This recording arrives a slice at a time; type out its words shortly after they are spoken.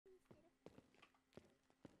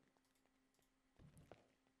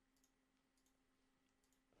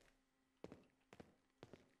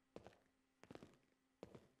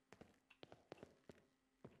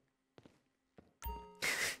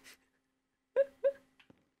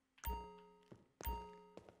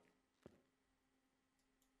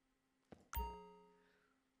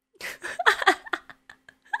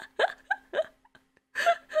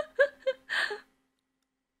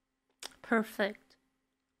perfect.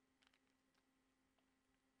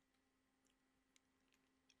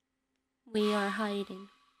 We are hiding.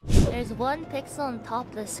 There's one pixel on top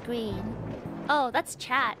of the screen. Oh, that's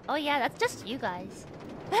chat. Oh yeah, that's just you guys.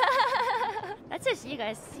 That's just you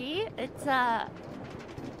guys. See? It's I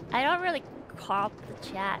don't really crop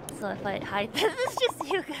the chat, so if I hide this, it's just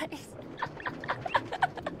you guys.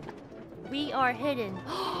 We are hidden.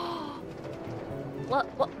 What,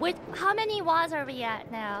 how many watts are we at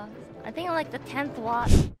now? I think like the 10th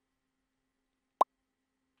watt.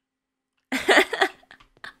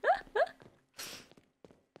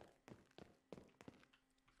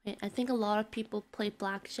 Wait, I think a lot of people play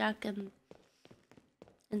blackjack in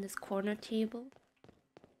this corner table.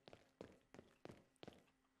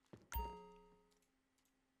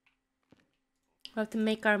 We have to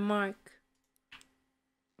make our mark.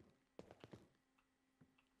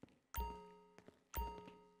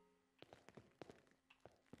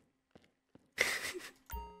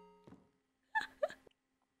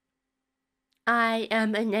 I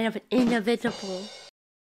am inevitable.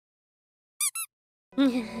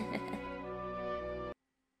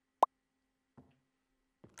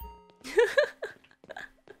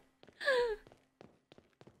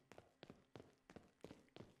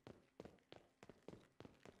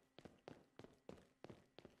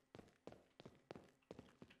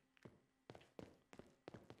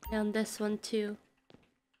 And this one too.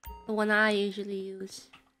 The one I usually use.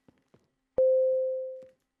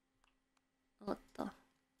 What the?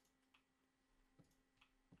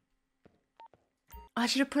 I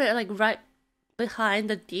should have put it like right behind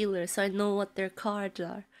the dealer so I know what their cards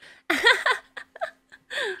are.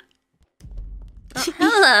 Oh,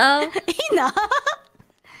 hello! Ina!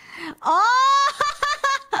 Oh!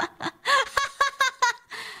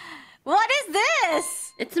 What is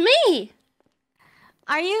this? It's me!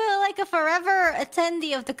 Are you like a forever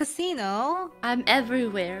attendee of the casino? I'm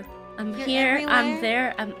everywhere. I'm You're here, everywhere? I'm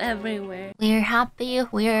there, I'm everywhere. We're happy.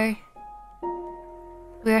 We're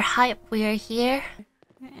hype. We're here.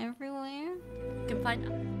 You're everywhere? You can find